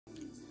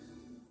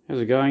How's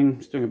it going?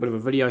 Just doing a bit of a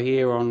video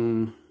here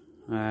on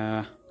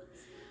how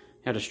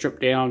to strip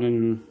down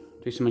and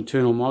do some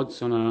internal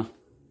mods on a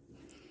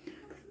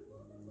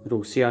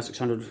little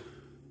cr600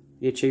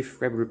 Air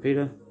Chief rapid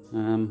repeater.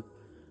 A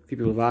few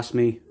people have asked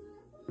me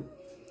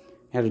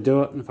how to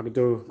do it and if I could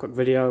do a quick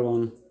video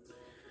on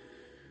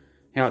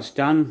how it's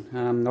done.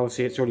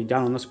 Obviously it's already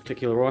done on this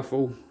particular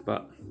rifle,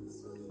 but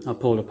I'll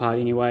pull it apart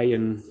anyway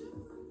and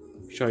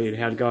show you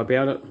how to go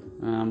about it.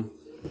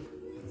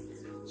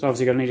 So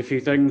obviously you're going to need a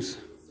few things: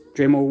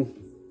 Dremel,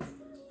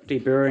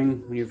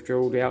 deburring when you've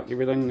drilled out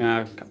everything,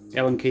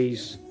 Allen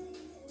keys,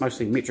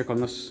 mostly metric on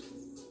this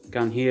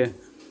gun here.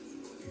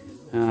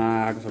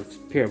 I've got a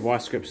pair of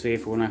vice grips there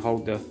for when I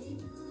hold the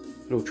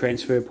little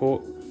transfer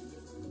port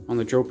on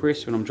the drill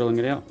press when I'm drilling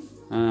it out.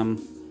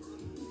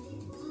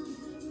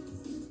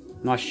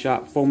 Nice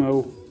sharp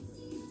 4mm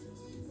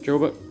drill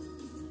bit,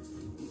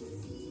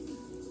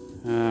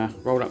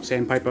 rolled up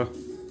sandpaper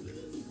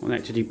on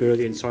that to deburr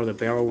the inside of the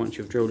barrel once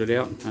you've drilled it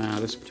out.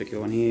 This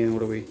particular one here,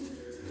 what are we?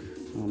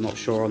 I'm not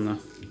sure on the.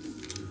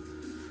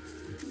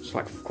 It's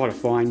like quite a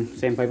fine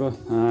sandpaper.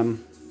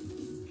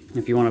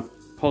 If you want to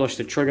polish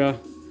the trigger,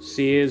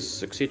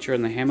 sears, etc.,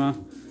 and the hammer,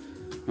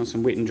 on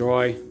some wet and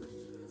dry.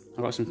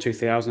 I've got some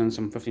 2000 and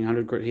some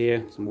 1500 grit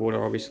here, some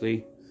water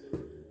obviously.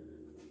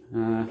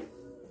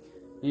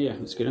 Yeah,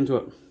 let's get into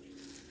it.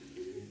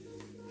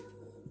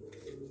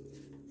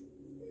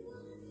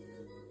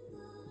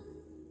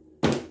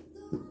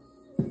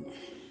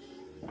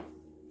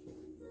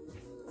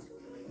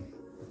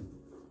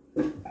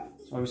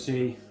 So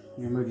obviously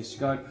you remove your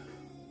scope.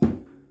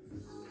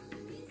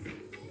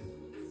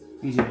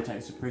 Easier to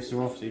take the suppressor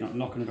off so you're not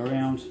knocking it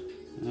around.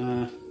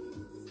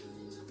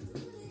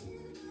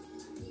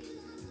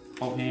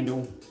 Bolt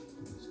handle,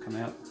 just come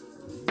out.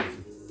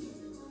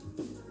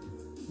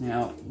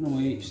 Now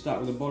normally you start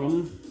with the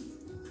bottom,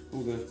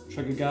 pull the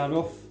trigger guard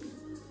off.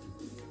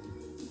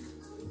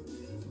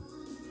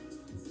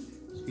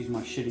 Excuse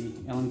my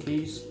shitty Allen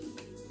keys.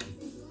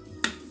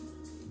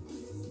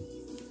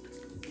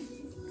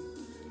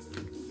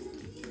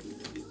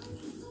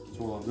 That's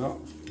all I've got.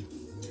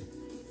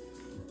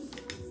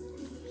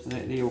 So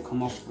that there will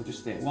come off with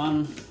just that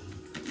one.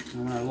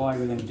 And when I lie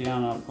everything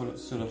down, I'll put it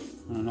sort of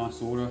in a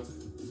nice order.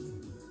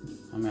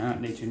 I mean, I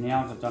don't need to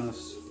now because I've done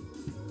this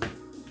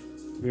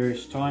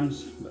various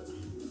times, but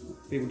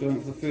people doing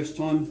it for the first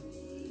time,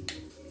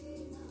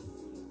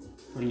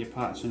 putting your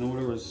parts in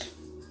order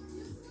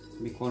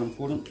can be quite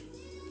important.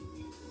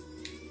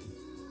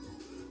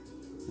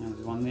 Now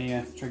there's one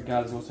there, trigger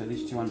guard, there's also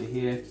these two under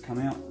here to come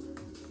out.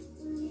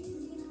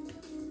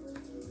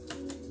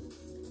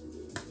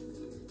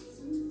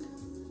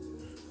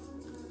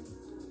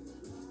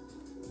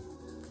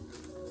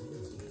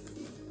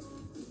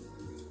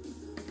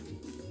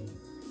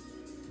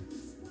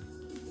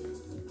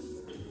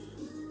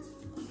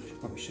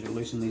 Probably should have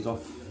loosened these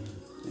off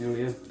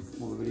earlier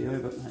for the video,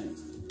 but hey.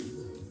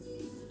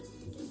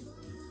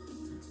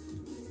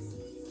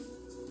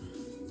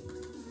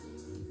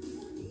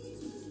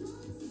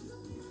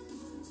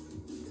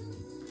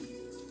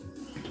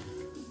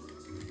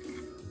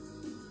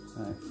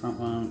 So front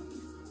one,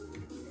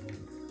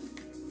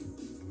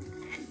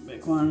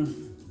 back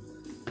one.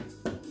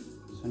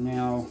 So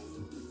now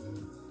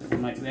we'll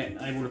make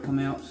that able to come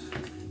out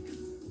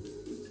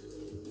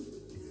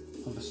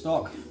of the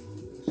stock.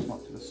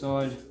 Swap to the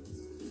side.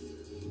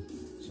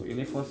 That's what you're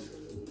left with.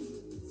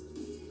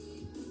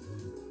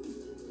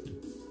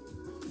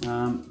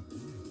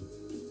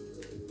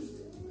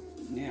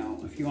 Now,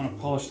 if you want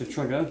to polish the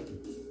trigger,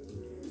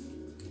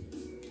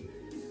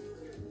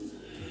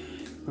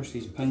 push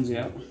these pins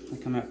out. They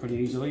come out pretty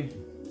easily.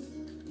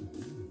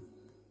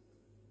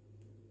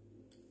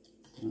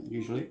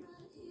 Usually.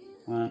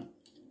 1,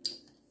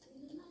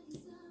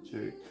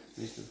 2.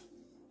 There's the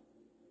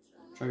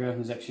trigger.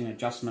 There's actually an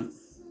adjustment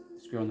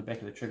screw on the back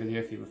of the trigger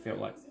there if you ever felt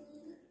like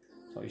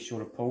slightly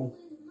shorter pull.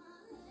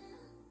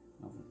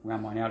 I'll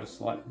round mine out a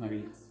slight,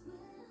 maybe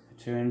a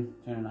turn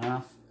and a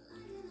half.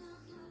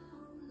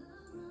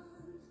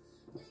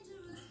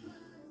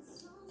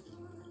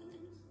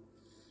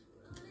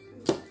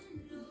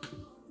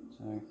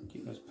 So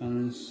keep those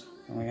pins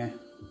somewhere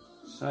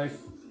safe.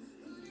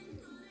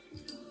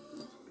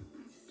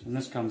 So when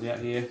this comes out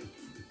here,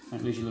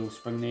 don't lose your little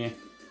spring there.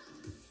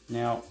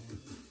 Now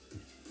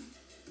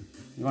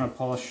you want to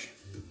polish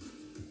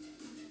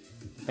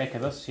the back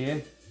of this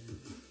here,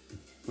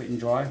 wet and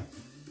dry.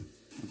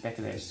 The back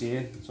of that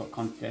sear, that's what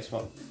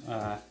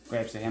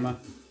grabs the hammer.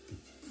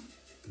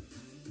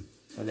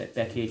 So that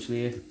back edge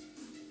there.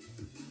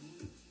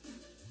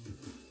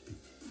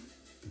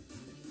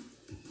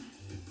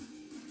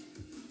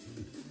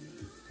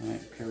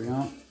 Alright, carry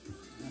on.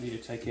 I need to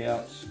take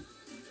out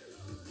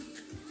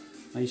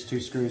these two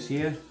screws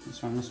here,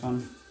 this one.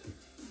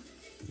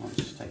 I'll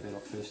just take that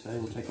off first though.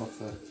 We'll take off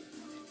the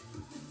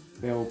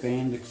barrel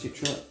band,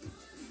 etc.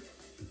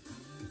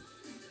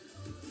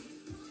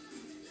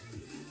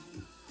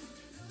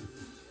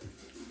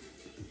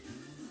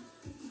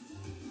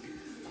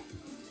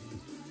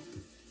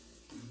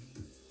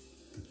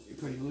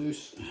 Pretty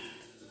loose.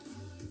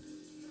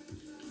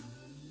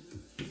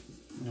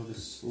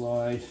 just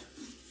slide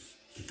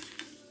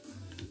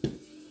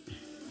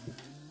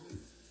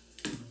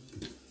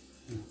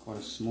quite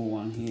a small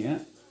one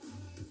here.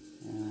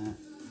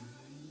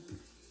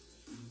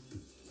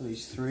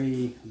 These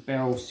 3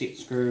 barrel set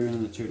screw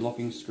and the 2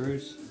 locking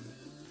screws.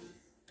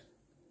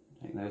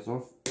 Take those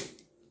off.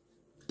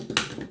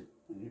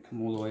 They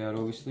come all the way out,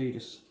 obviously,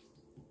 just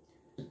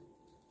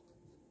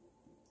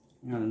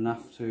not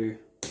enough to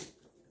get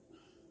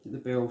the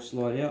barrel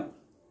slide out.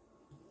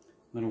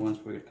 Middle one's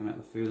probably going to come out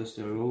the furthest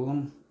out of all of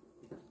them.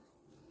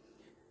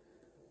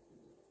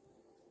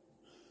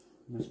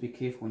 Just be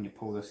careful when you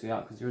pull this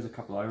out, because there is a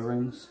couple of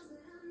O-rings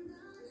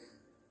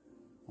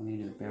on the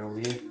end of the barrel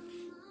there.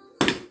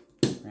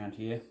 Around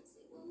here.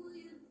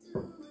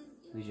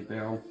 There's your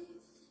barrel.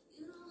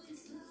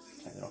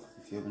 Take it off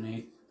if you feel the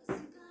need.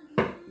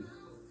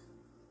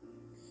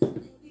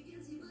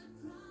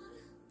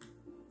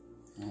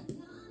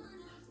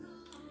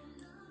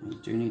 You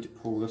do need to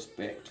pull this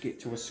back to get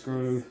to a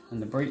screw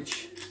in the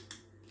breech.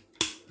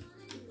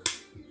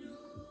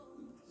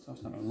 So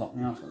it's not going to lock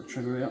now, I've got the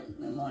trigger out.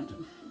 Never mind.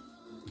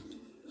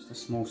 Just a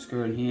small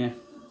screw in here.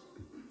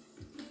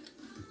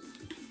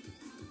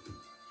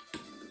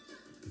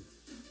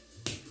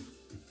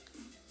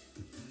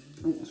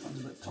 Oh, this one's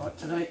a bit tight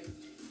today.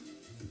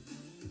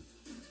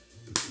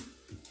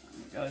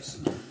 There it goes.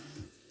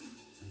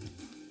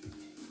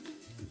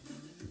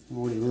 I've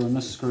already ruined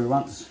this screw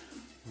once.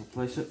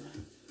 Replace it.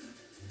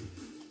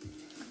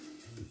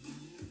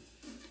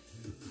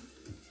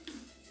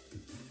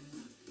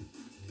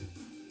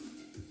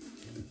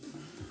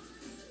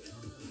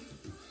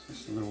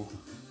 Just a little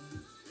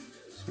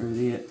screw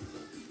there.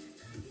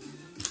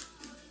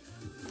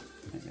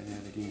 Take that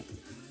out again.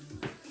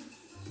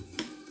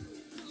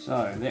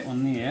 So that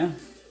one there,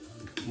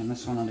 and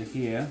this one under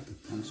here,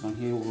 and this one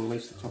here will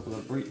release the top of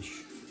the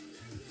breech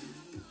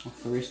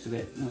off the rest of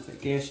that, with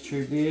that gas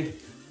tube there.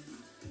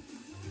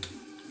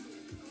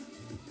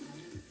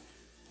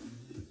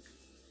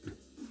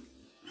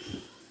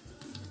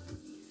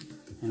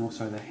 And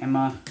also the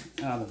hammer,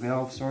 the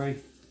valve,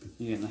 sorry,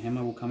 yeah, and the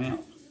hammer will come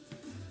out.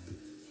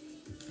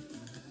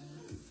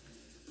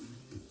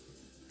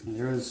 And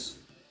there is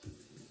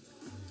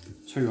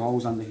 2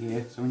 holes under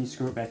here, so when you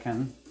screw it back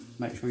in,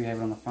 make sure you have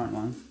it on the front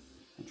one,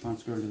 and try and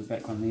screw it to the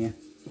back one there.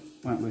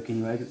 Won't work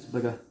anyway because it's a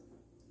bigger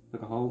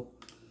hole.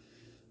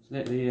 So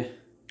that there,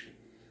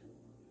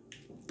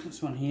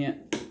 this one here,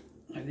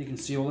 hope you can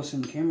see all this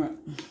in the camera.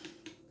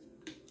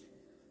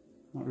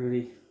 Not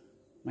really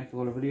make a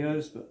lot of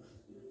videos, but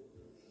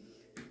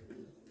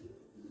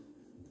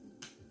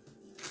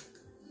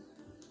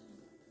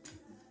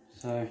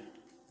so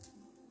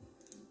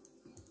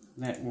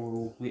that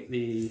will let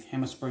the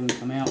hammer spring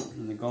come out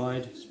and the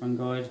guide, spring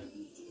guide.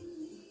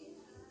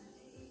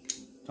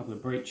 Top of the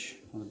breech,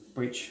 or the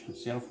breech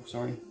itself,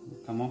 sorry,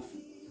 will come off.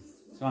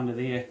 So under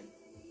there,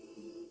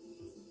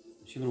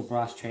 it's your little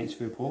brass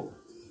transfer port.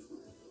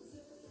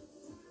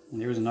 And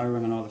there is an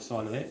O-ring on either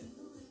side of that.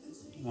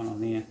 One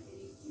on there,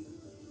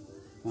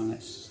 one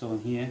that's still in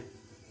here,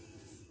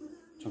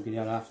 which I'll get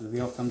out after the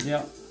valve comes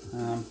out.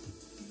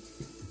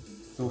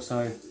 It's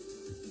also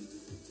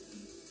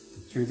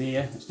through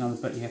there, it's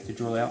another bit you have to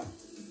drill out.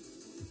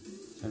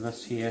 So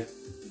this here,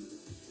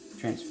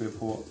 transfer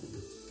port,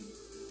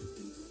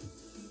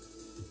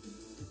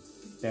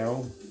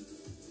 barrel,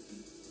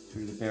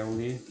 through the barrel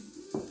there.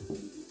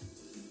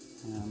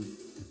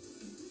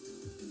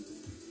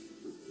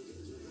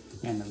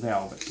 And the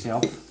valve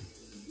itself.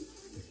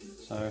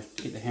 So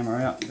to get the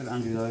hammer out, you've got to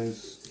undo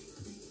those.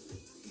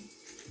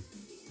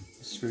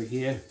 The screw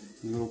here,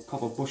 a little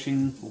copper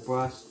bushing or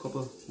brass, copper,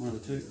 one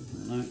of the two,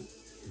 I don't know,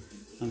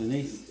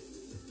 underneath.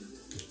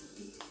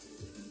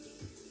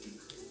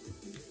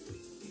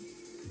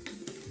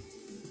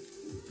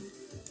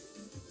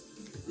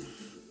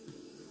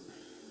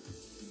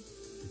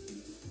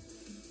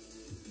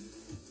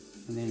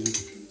 And then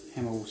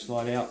hammer will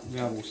slide out,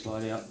 valve will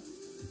slide out.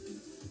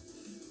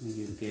 And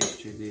you get the gas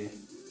tube there.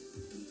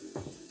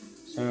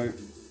 So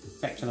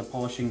back to the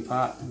polishing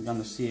part, we've done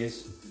the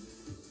sears.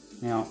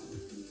 Now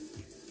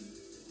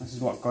this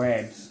is what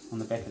grabs on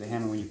the back of the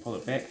hammer when you pull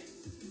it back.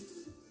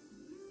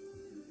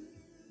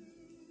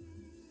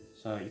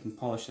 So you can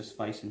polish this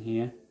face in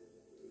here.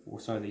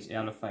 Also these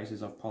outer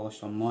faces I've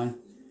polished on mine,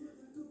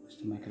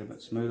 just to make it a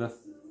bit smoother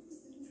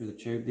through the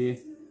tube there.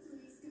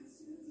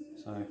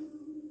 So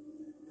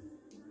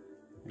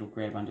it'll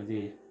grab under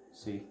there,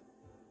 see.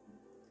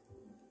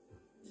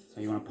 So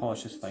you want to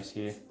polish this face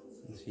here,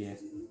 this here.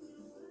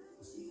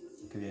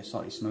 Give you a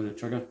slightly smoother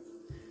trigger.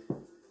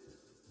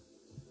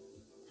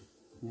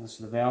 Now this is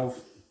the valve.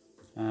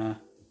 Yeah,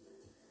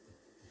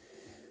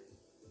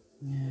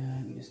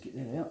 let me just get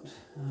that out.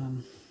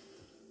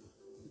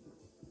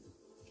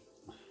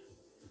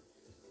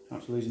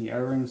 Not losing your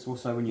O-rings.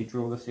 Also when you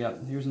drill this out,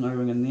 here's an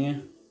O-ring in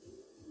there,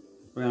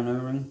 brown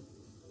O-ring.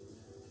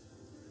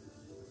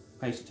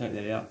 Paste to take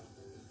that out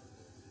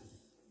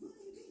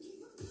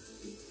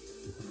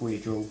before you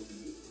drill.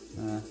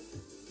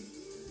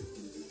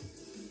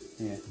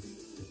 Yeah.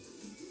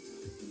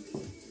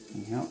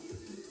 Anyhow.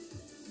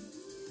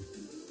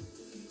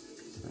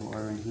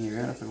 in here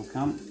out if it'll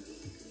come.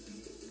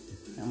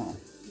 Come on.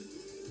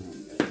 There we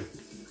go.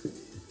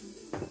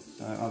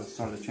 So either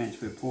side of the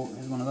transfer port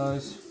has one of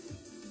those.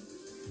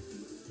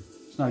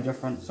 It's no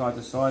different side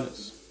to side,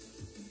 it's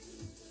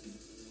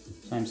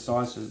same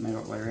size, so it doesn't matter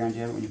what way around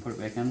you have it when you put it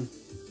back in.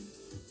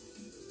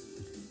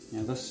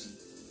 Now this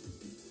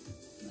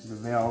is the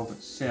valve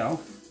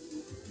itself,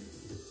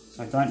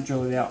 so don't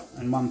drill it out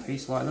in one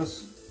piece like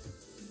this.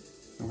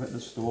 You'll hit the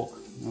stalk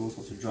and all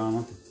sorts of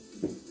drama.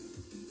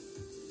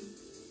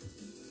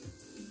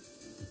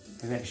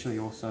 I've actually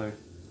also,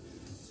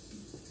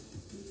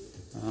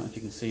 I don't know if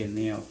you can see in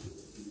there, I've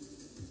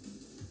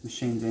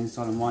machined the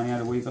inside of mine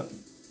out a wee bit,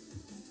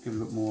 give it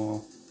a bit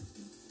more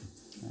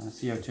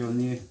CO2 in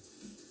there, a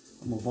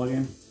bit more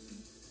volume.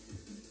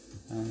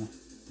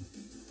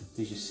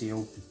 There's your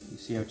seal,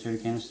 your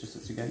CO2 canister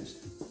sits against.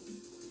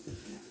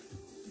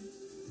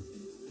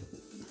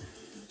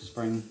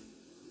 Spring,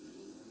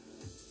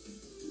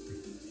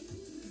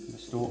 the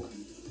stalk.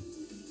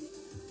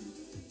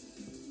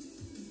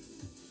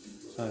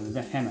 So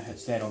the hammer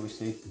hits that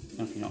obviously. I don't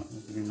know if you're not,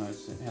 if you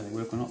knows how they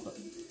work or not, but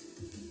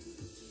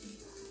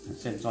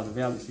it's set inside the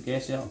valve, gets the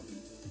gas out.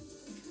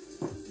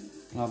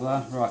 Blah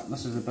blah. Right,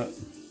 this is the bit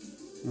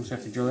you also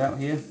have to drill out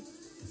here.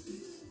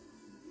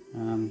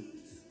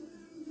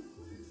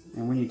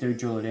 And when you do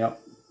drill it out,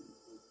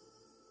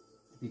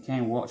 you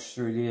can watch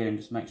through there and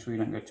just make sure you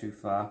don't go too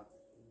far.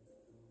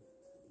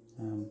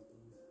 And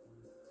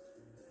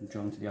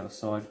drill into the other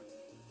side.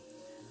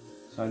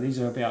 So these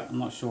are about, I'm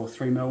not sure,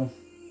 3mm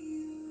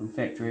from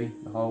factory,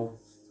 the hole,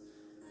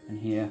 and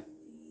here,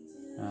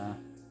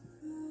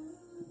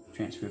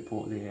 transfer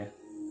port there,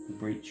 the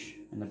breech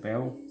and the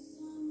barrel.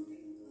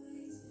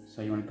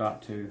 So you want to go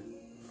up to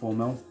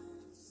 4mm.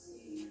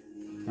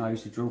 Now I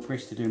use a drill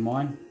press to do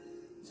mine,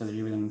 so that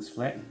everything's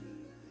flat.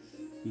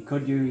 You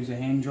could use a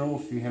hand drill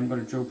if you haven't got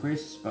a drill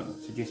press, but I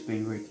suggest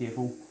being very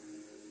careful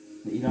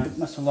that you don't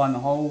misalign the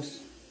holes.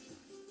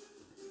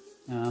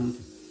 You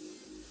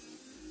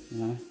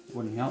know, it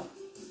wouldn't help.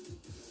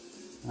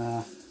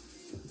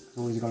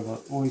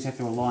 Always have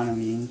to align on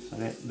the end, so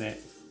that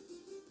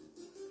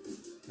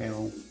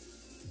barrel,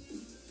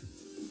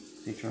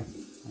 etc.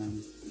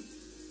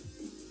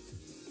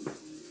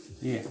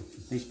 Yeah,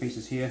 these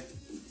pieces here,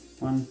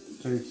 1,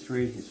 2,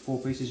 3, it's 4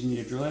 pieces you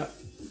need to drill out.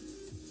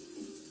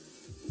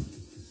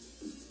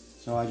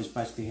 So I just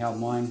basically held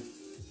mine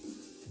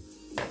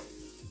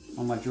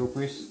on my drill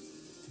press.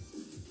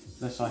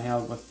 This I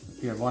held with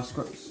a pair of vice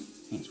grips,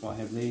 hence why I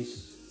have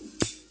these.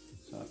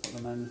 So I put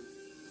them in,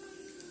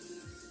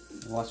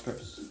 the vice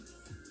grips,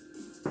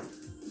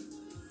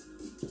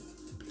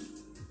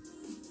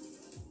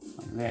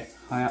 like that.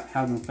 I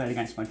held them flat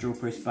against my drill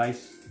press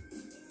base,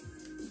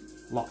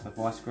 lock the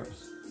vice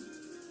grips.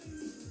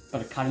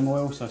 Bit of cutting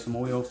oil, so some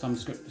oil, some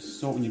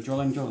salt when you're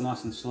drilling, drill it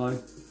nice and slow.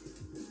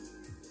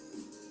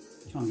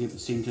 Try and keep it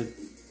centered,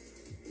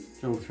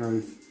 drill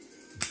through.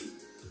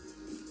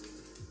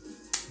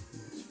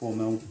 It's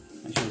 4mm,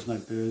 make sure there's no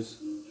burrs.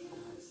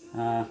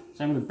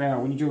 Same with the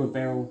barrel, when you drill a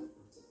barrel,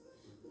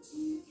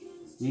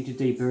 you need to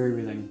deburr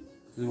everything.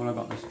 This is what I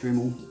got, this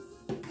Dremel.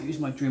 I use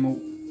my Dremel,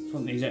 it's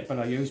not the exact bit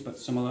I use, but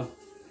similar.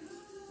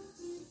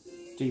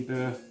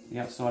 Deburr the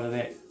outside of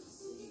that.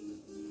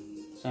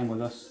 Same with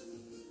this.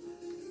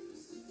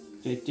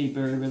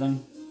 Deburr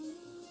everything.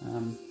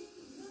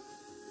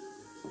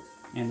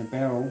 And the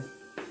barrel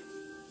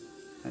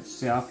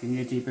itself, you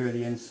need to deburr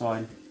the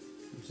inside,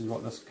 which is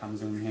what this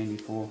comes in handy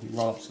for. You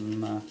roll up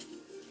some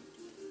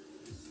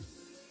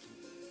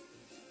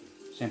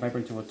sandpaper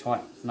into a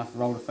tight enough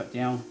roll to fit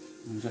down,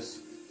 and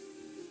just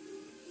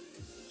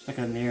stick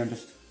it in there and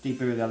just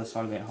deburr the other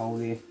side of that hole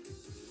there.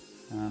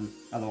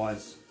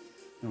 Otherwise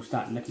you'll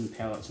start nicking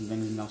pellets and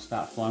things and they'll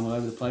start flying all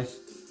over the place.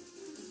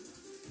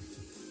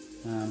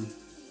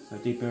 So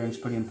deburring is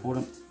pretty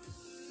important.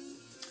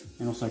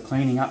 And also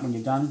cleaning up when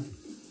you're done,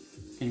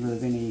 getting rid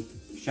of any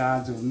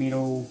shards of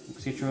metal,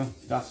 etc.,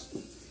 dust.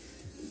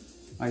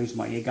 I use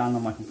my air gun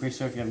on my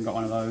compressor. If you haven't got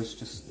one of those,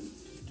 just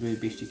do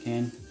the best you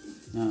can.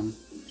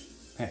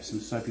 Perhaps some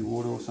soapy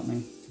water or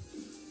something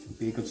would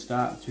be a good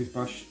start. A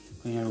toothbrush,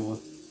 clean out all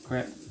the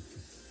crap.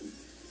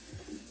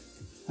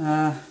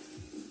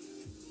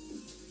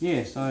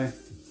 Yeah, so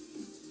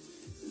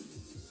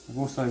I've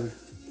also,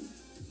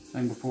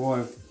 saying before,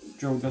 I've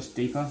drilled this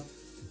deeper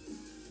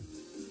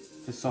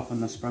to soften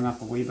the spring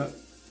up a wee bit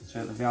so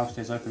that the valve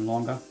stays open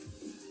longer,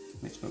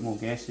 lets a bit more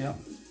gas out.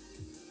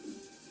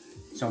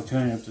 It's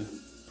alternative to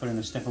putting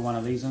a stiffer one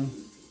of these in,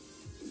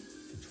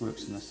 which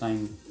works in the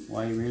same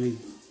way really.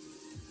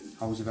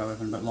 Holds the valve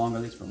open a bit longer,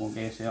 lets a bit more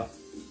gas out.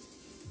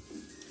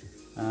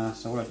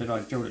 So what I did, I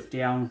drilled it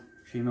down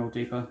a few mil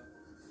deeper,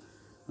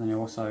 and then I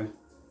also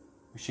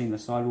machined the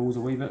sidewalls a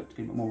wee bit to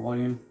get a bit more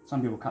volume.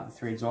 Some people cut the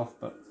threads off,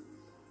 but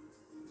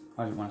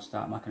I didn't want to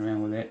start mucking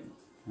around with that.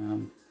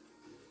 And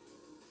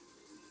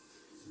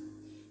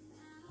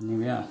there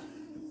we are.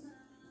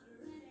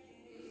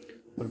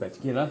 Put it back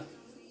together,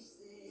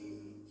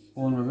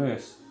 all in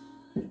reverse.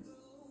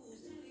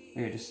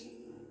 Yeah, just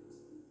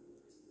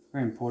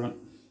very important.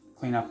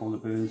 Clean up all the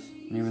burrs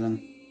and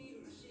everything.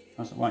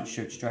 Because it won't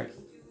shoot straight.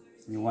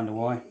 And you'll wonder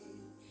why.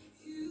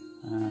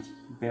 It's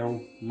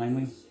barrel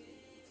mainly.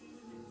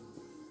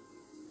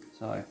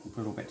 So we'll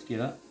put it all back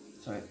together.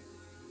 So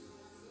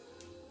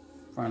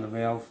front of the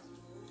valve,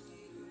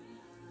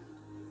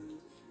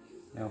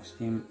 valve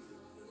stem,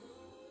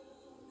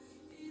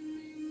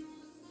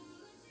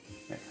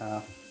 back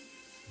half.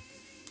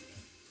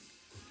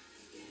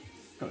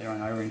 Got their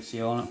own O-ring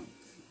seal on it.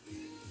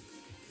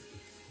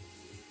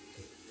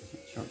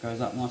 Make sure it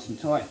goes up nice and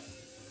tight.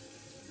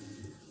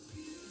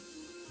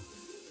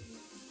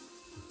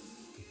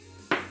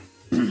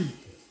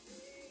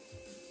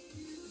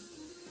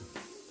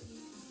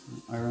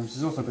 O-rings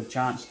is also a good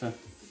chance to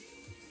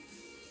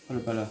put a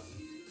bit of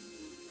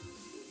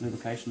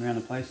lubrication around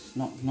the place,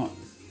 not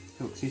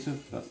too excessive,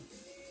 but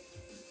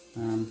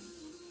and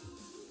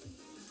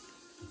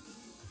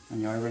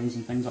your O-rings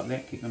and things like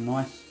that, keep them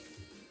nice.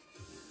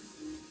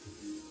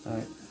 So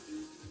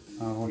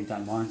I've already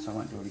done mine, so I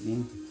won't do it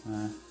again.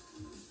 I'll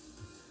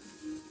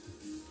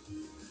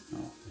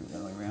do it the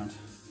other way around.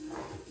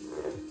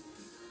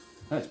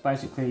 That's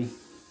basically,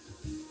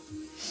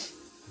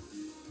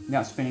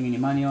 without spending any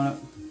money on it,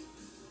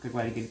 good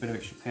way to get a bit of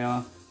extra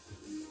power.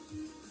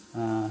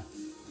 I'm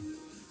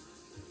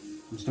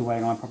still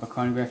waiting on a proper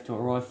chronograph to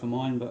arrive for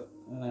mine, but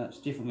it's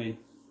definitely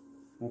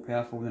more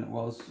powerful than it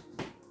was to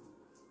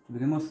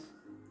begin with.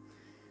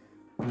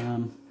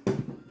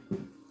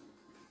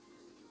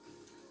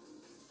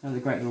 Those are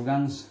great little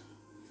guns,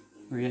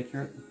 very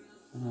accurate.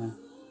 Let's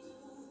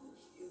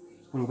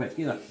put it all back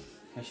together, in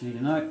case you need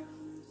to know.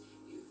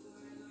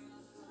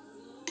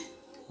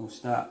 We'll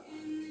start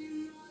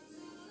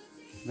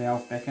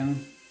valve back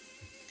in.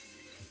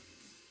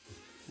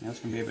 Now it's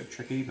going to be a bit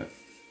tricky, but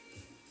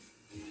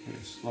let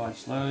it slide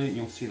slowly and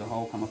you'll see the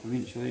hole come up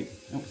eventually.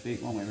 Oops, the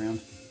wrong way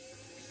around.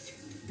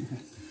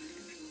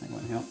 That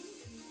won't help.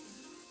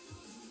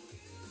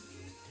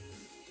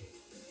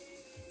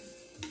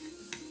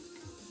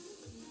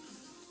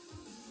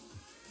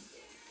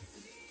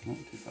 Not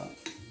too far.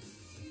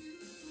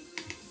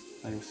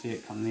 So you'll see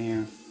it come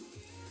there.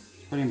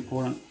 It's pretty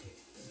important.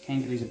 You can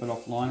get these a bit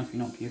offline if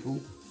you're not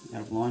careful.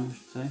 Out of line, I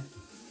should say.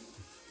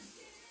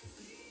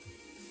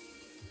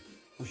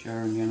 Push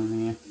your O-ring down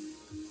in there.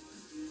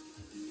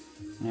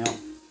 Now,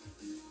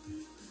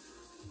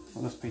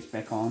 put this piece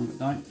back on, but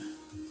don't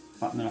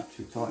button it up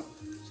too tight,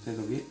 just as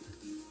of yet.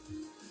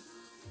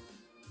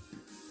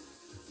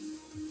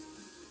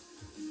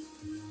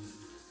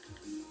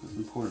 It's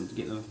important to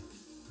get the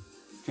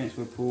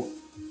transfer port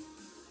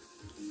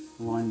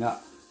lined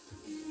up.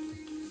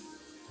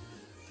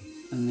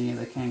 And there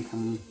they can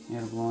come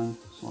out of line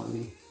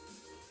slightly,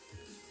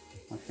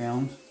 I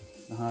found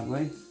the hard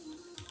way.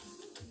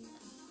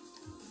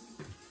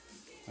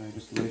 So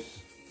just loose.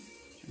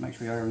 Make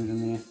sure your O-ring's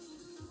in there.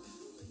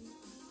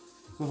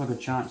 It's also a good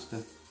chance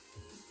to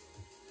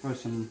throw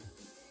some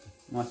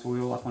nice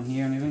oil up on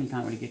here and everything. You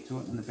can't really get to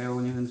it when the barrel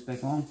and everything's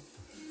back on.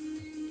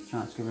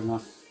 Chance to give it a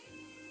nice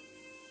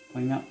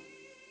clean up.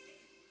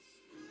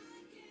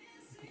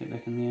 Put that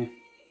back in there.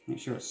 Make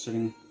sure it's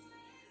sitting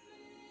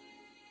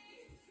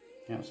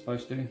how it's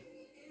supposed to.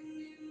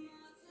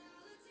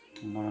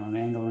 Not on an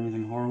angle or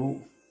anything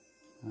horrible.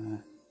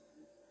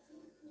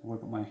 I'll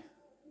put my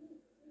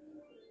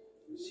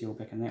seal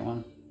back in that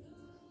one.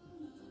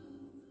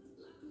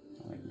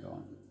 They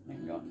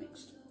can go on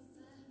next.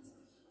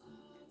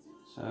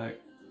 So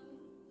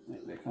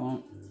that back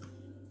on.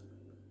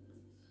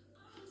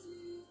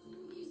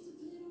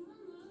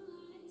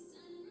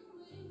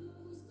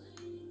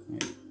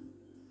 Yeah.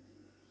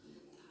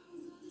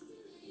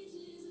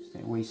 Just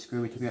that wee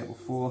screw we took out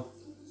before.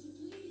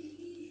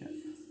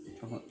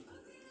 Chocolate.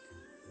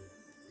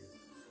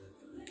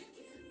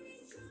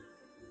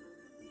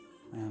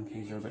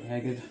 Keys are a bit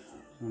haggard.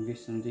 So I'm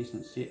guessing a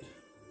decent set at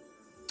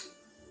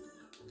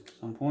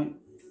some point.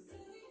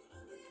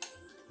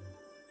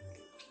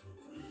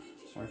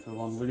 Sorry for the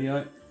long video.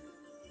 I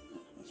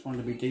just wanted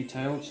to be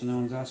detailed so no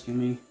one's asking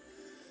me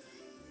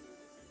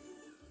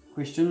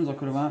questions I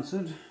could have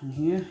answered in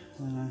here.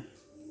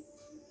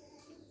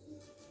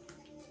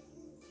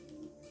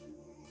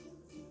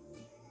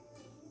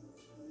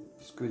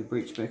 Screw the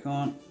breech back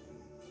on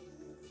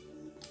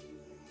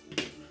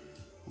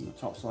the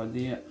top side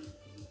there.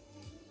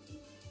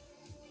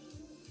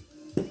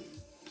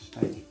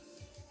 Stay.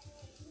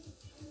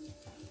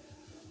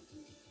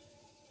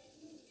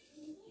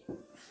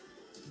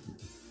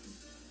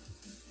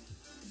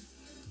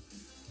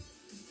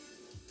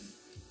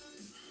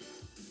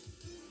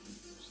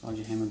 Slide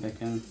your hammer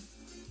back in.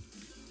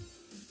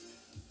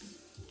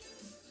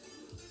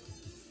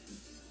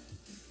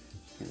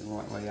 Get the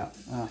right way up.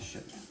 Ah,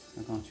 shit.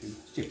 I've gone too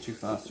step too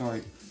far,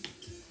 sorry.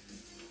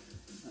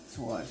 That's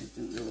why I just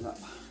didn't do it up.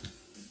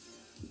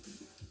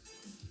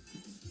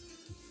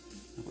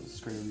 I've got the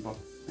screw back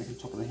on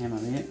top of the hammer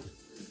there.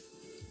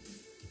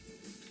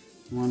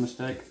 My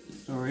mistake,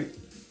 sorry.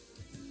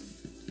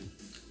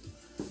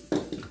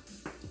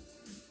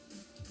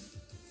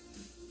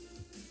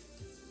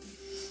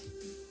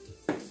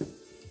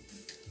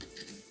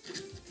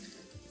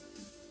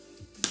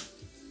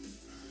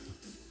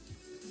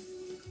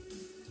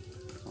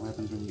 what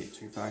happens when you get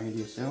too far ahead of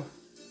yourself.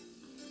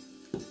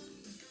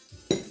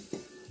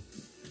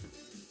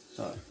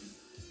 So,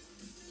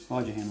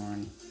 slide your hammer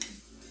in.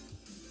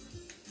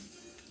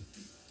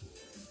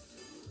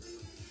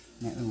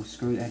 And that little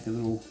screw that had the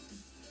little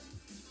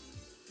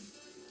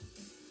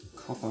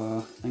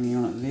copper thingy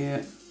on it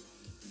there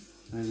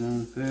goes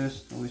in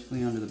first,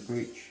 obviously under the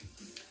breech.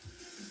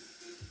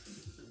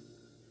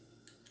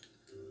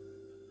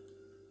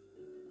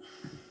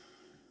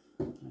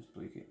 Those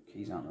blue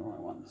keys aren't the right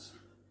ones.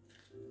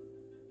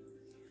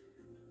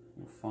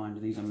 You'll find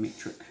these are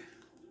metric.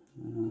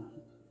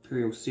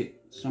 Imperial set,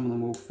 some of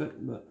them will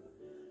fit, but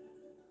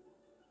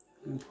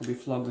you'll probably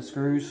flug the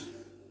screws.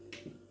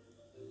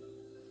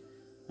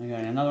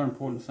 Okay, another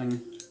important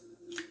thing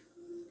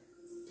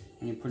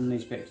when you're putting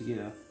these back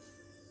together,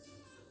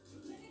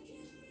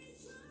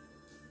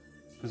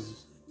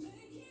 because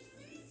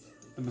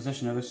the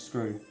position of this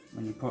screw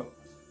when you put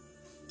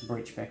the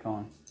breech back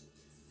on,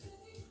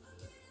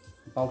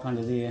 the bolt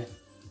under there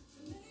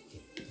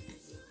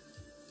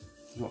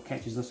is what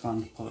catches this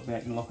one, pull it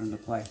back and lock it into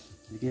place.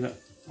 If you get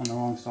it on the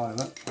wrong side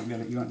of it,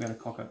 you won't be able to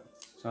cock it,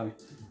 so you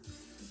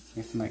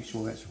have to make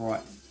sure that's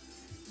right.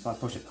 So I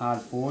push it hard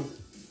forward,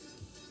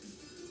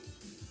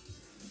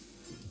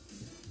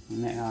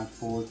 and that hard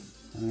forward,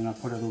 and then I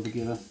put it all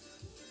together,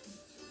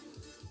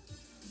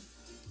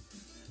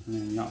 and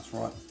then you know it's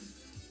right.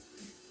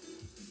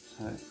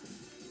 So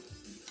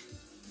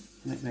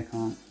that back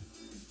on.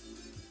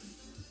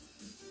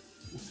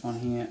 This one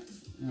here,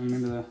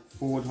 remember the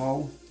forward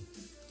hole,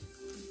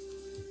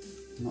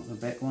 not the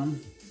back one.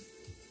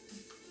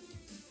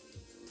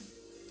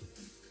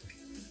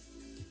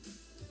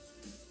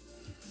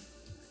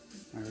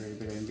 I really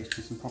better invest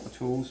in some proper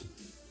tools.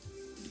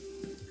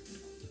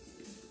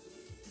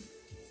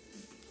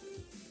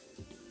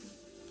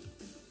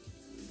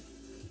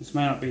 This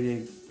may not be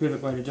the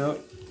perfect way to do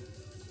it.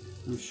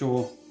 I'm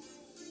sure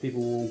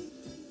people will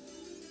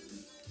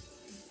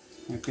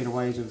have better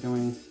ways of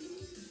doing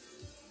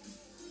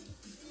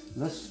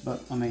this,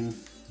 but I mean,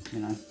 you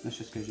know, this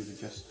just gives you the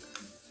gist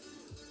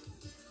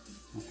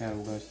of how it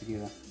all goes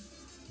together.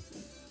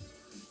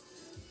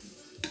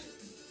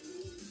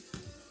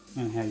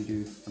 And how you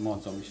do the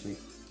mods, obviously.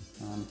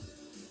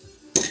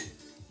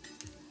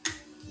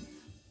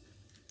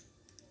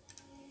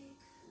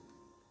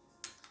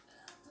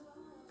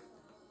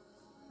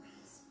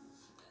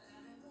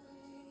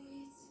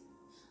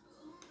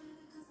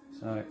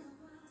 So,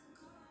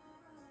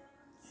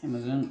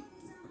 hammers in,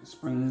 put the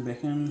spring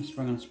back in,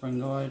 spring and spring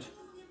guide.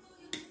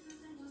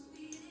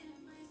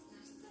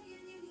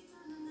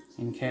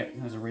 End cap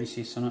has a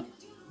recess in it,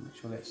 make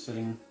sure that's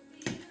sitting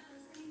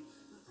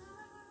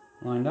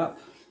lined up.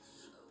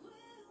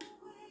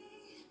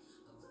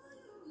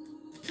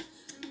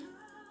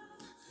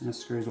 And this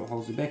screw is what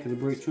holds the back of the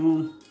breech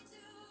on.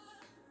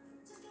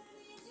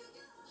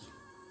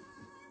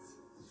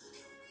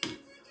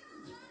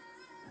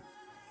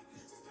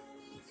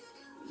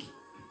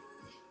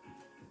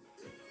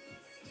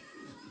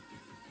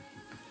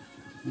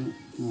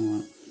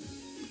 Alright.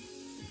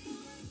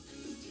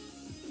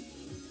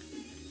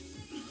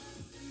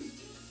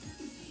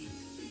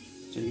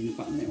 So you can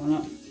button that one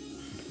up.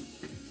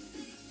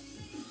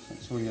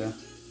 That's all your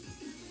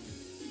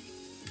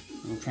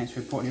little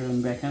transfer port and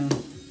everything back in.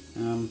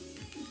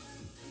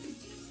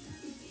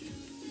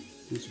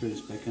 You screw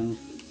this back in.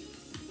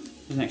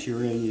 Doesn't actually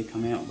really need to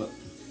come out, but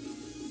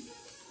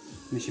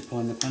unless you're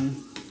pulling the pin.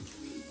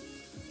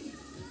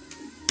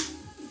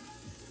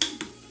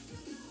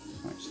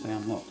 Won't stay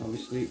unlocked,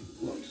 obviously.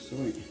 Locked,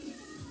 sorry.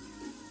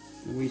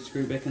 The wee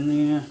screw back in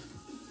there.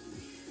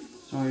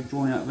 Sorry,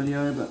 drawn out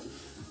video, but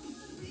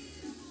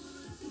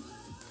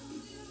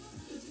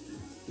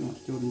don't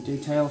want to do it in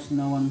detail so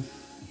no one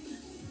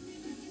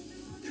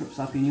trips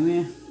up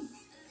anywhere.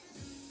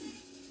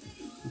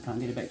 You can't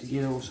get it back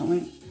together or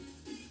something.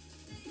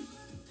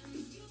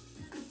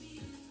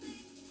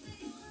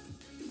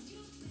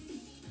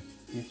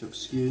 You have to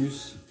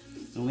excuse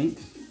the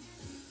length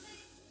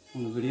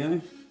on the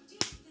video.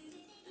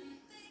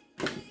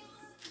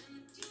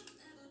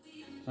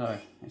 So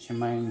that's your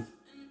main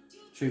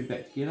tube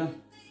back together.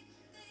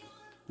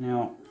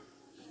 Now,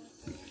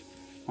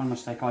 one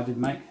mistake I did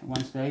make at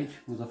one stage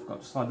was I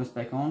forgot to slide this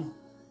back on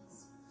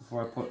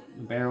before I put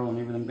the barrel and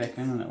everything back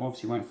in, and it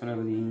obviously won't fit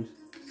over the end.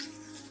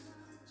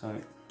 So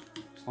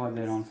slide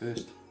that on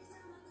first.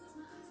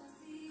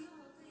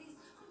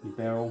 Your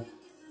barrel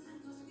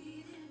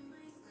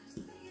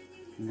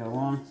can go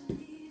on.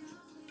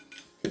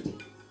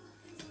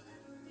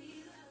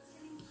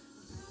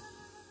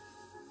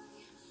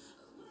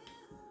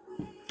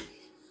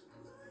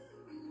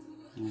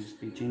 And just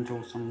be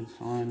gentle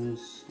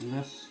sometimes with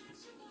this.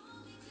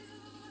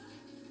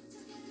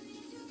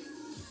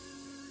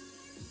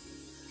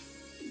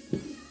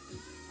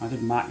 I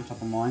did mark the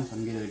top of mine so I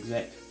can get it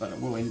exact, but it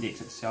will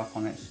index itself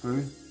on that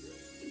screw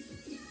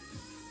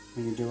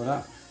when you do it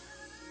up.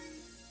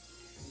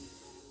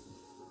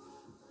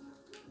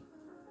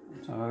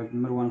 So the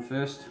middle one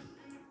first,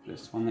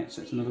 this one that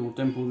sits in the little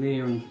dimple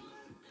there and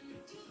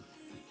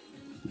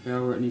the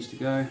barrel where it needs to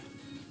go.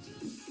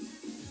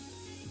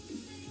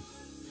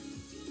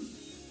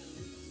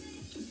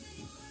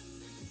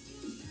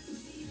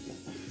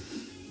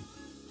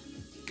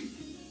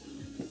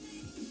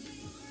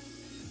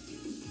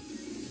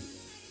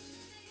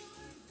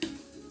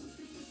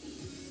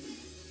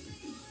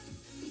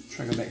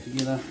 trigger back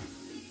together.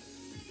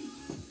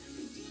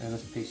 So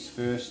this piece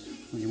first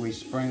with your wee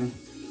spring.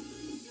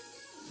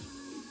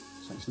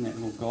 So it's in that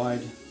little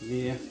guide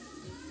there.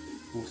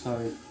 There's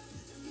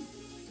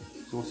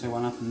also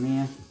one up in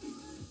there.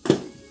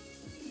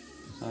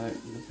 So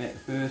the back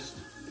first.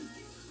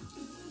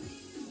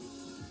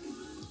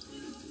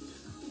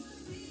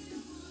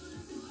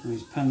 And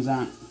these pins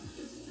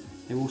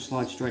they will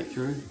slide straight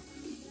through,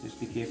 just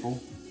be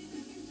careful.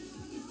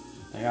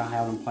 They are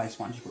held in place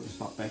once you put the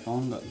slot back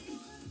on, but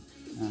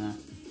in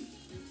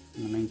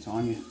the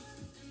meantime you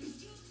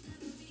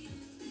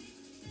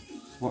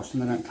just watch them,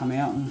 they don't come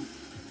out. And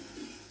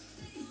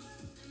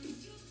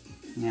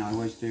now I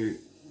always do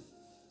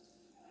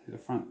the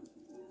front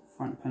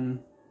pin.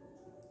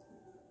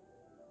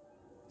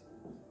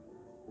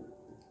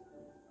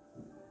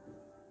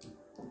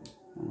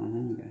 There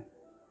we go.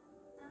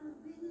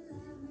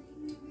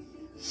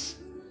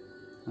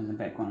 And the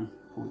back one,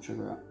 pull the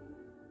trigger up,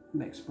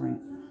 back spring.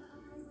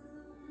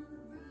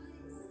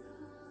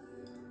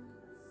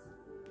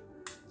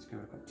 Let's give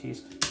it a quick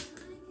test.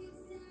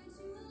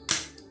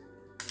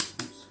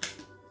 Oops.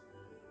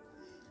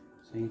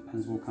 See,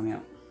 pins will come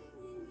out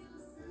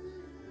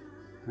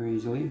very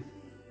easily.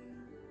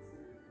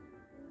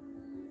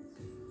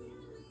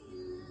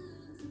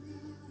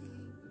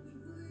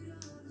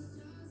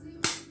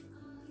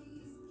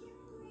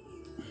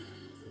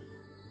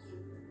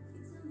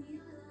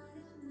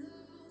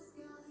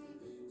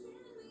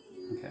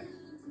 Okay.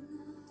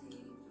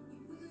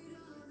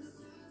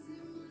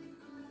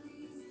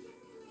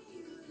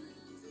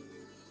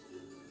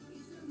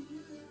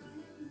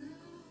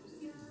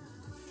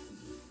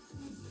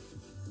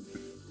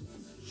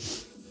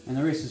 And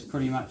the rest is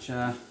pretty much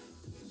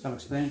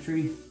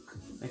self-explanatory.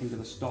 Back into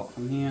the stock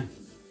from here.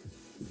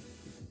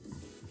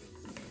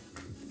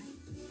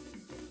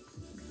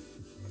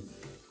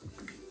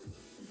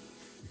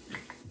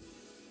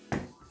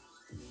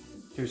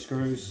 Two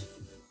screws,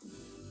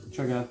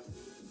 trigger,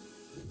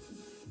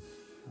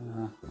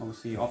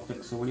 obviously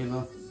optics or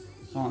whatever,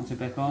 silencer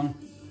back on,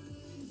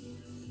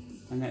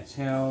 and that's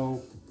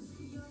how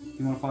you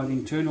modify the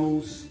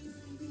internals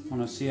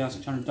on a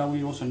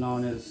cr600w, also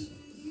known as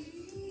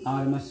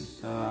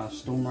Artemis,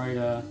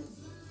 Stormrider,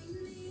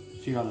 a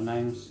few other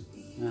names.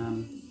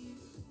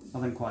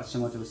 Nothing quite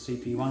similar to the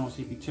CP1 or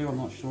CP2, I'm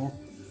not sure.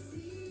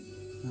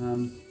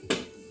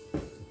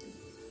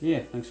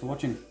 Yeah, thanks for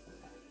watching.